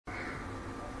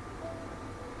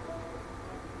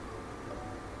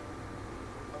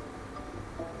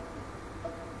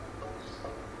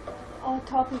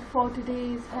topic for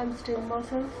today is hamstring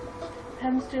muscles.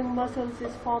 Hamstring muscles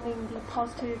is forming the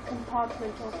posterior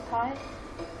compartment of thigh.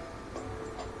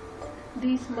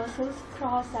 These muscles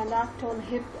cross and act on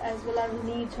hip as well as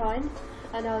knee joint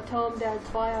and are termed as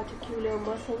biarticular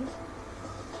muscles.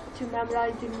 To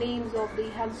memorize the names of the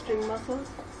hamstring muscles,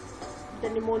 the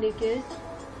mnemonic is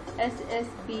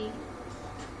SSB.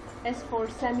 S for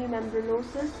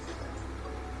semi-membranosis,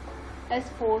 S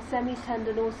for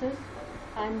semi-tendinosis,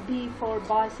 and B for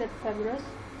bicep femoris.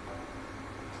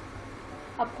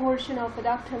 A portion of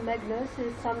adductor magnus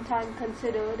is sometimes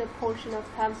considered a portion of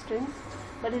hamstrings,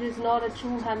 but it is not a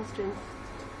true hamstring.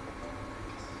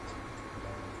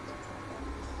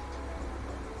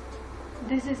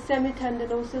 This is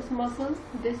semi-tendinosis muscle,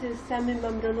 this is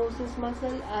semi-membranosis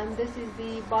muscle, and this is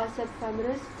the bicep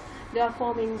femoris. They are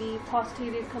forming the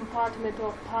posterior compartment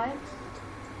of thigh.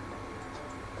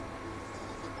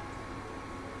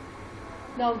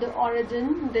 Now the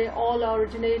origin, they all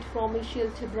originate from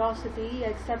ischial tuberosity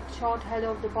except short head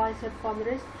of the bicep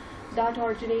femoris that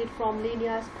originate from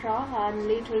linea aspera and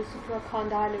lateral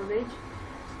supracondylar ridge.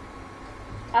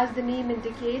 As the name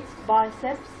indicates,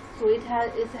 biceps, so it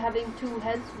is having two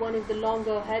heads. One is the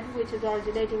longer head which is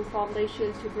originating from the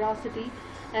ischial tuberosity,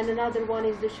 and another one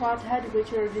is the short head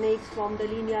which originates from the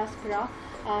linea aspera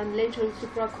and lateral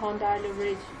supracondylar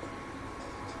ridge.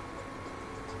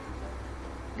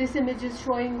 This image is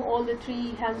showing all the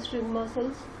three hamstring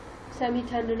muscles,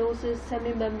 semi-tendinosus,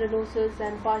 semi-membranosus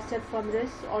and bicep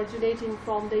femoris, originating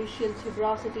from the ischial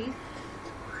tuberosity.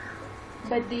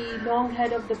 But the long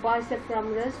head of the bicep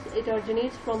femoris, it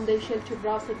originates from the ischial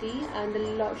tuberosity, and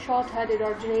the short head, it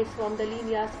originates from the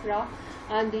linea aspera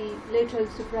and the lateral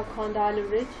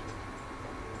supracondylar ridge.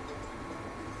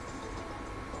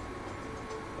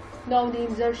 Now the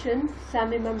insertion,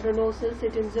 semi-membranosus,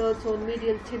 it inserts on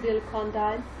medial tibial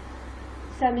condyle,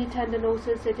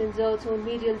 semi-tendinosus, it inserts on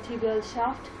medial tibial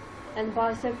shaft, and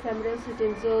bicep femoris, it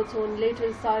inserts on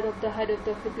lateral side of the head of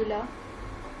the fibula.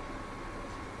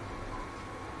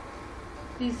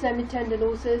 The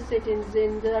semi-tendinosus, it is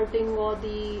inserting on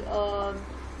the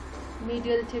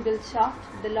medial tibial shaft.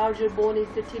 The larger bone is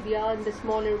the tibia and the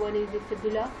smaller one is the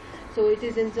fibula. So it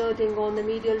is inserting on the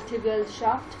medial tibial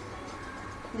shaft.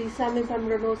 The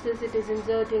semi-membranosus, it is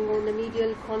inserting on the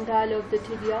medial condyle of the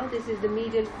tibia. This is the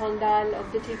medial condyle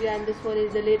of the tibia and this one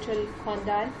is the lateral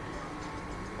condyle.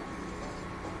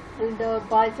 And the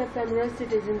bicep femoris,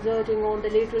 it is inserting on the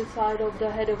lateral side of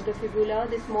the head of the fibula.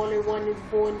 The smaller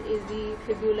bone is the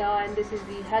fibula and this is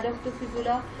the head of the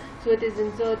fibula. So it is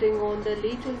inserting on the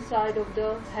lateral side of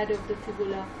the head of the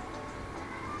fibula.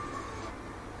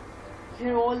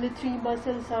 Here all the three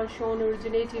muscles are shown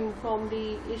originating from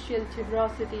the ischial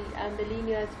tuberosity and the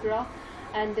linea aspera,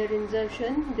 and their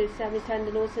insertion, the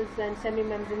semi-tendinosus and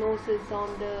semi-membranosus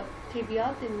on the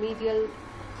tibia, the medial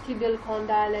tibial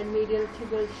condyle and medial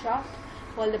tibial shaft,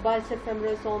 while the bicep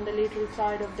femoris on the lateral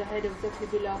side of the head of the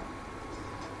fibula.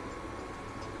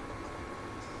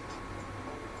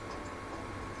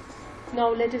 Now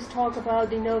let us talk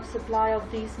about the nerve supply of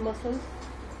these muscles.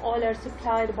 All are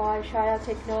supplied by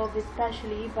sciatic nerve,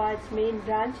 especially by its main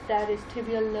branch, that is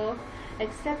tibial nerve,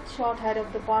 except short head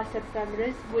of the bicep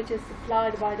femoris, which is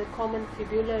supplied by the common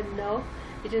fibular nerve,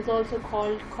 which is also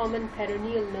called common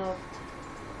peroneal nerve.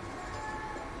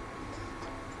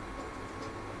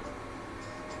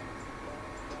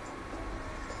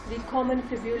 The common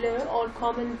fibular or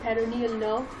common peroneal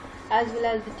nerve as well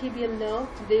as the tibial nerve,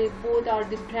 they both are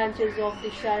the branches of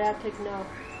the sciatic nerve.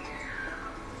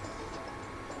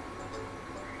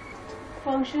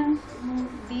 Functions,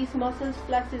 these muscles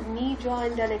flexes knee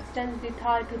joint and extends the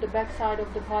thigh to the back side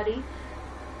of the body.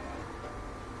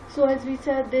 So as we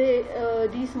said,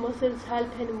 these muscles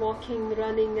help in walking,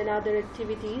 running and other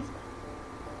activities.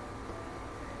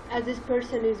 As this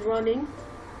person is running,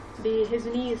 his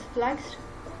knee is flexed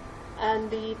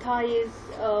and the thigh is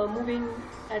moving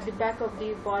at the back of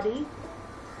the body.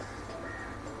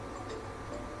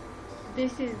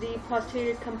 This is the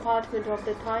posterior compartment of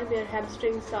the thigh where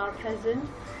hamstrings are present.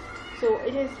 So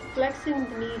it is flexing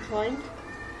the knee joint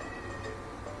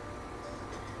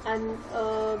and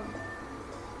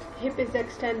hip is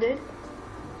extended.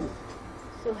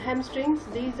 So hamstrings,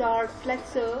 these are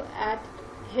flexor at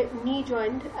knee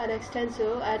joint and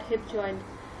extensor at hip joint.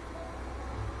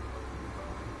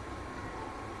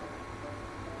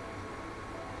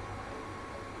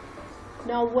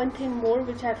 Now one thing more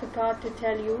which I forgot to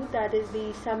tell you, that is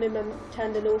the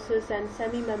semi-tendinosus and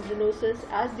semi-membranosus,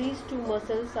 as these two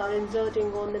muscles are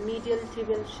inserting on the medial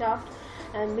tibial shaft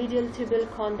and medial tibial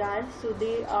condyle, so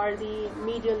they are the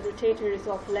medial rotators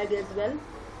of leg as well.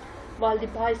 while the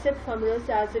bicep femoris,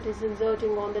 as it is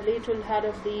inserting on the lateral head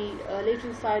of the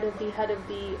lateral side of the head of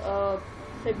the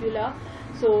fibula,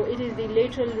 so it is the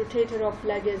lateral rotator of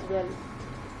leg as well.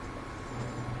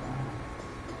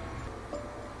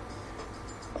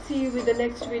 See you with the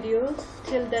next video.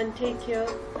 Till then, take care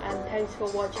and thanks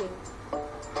for watching.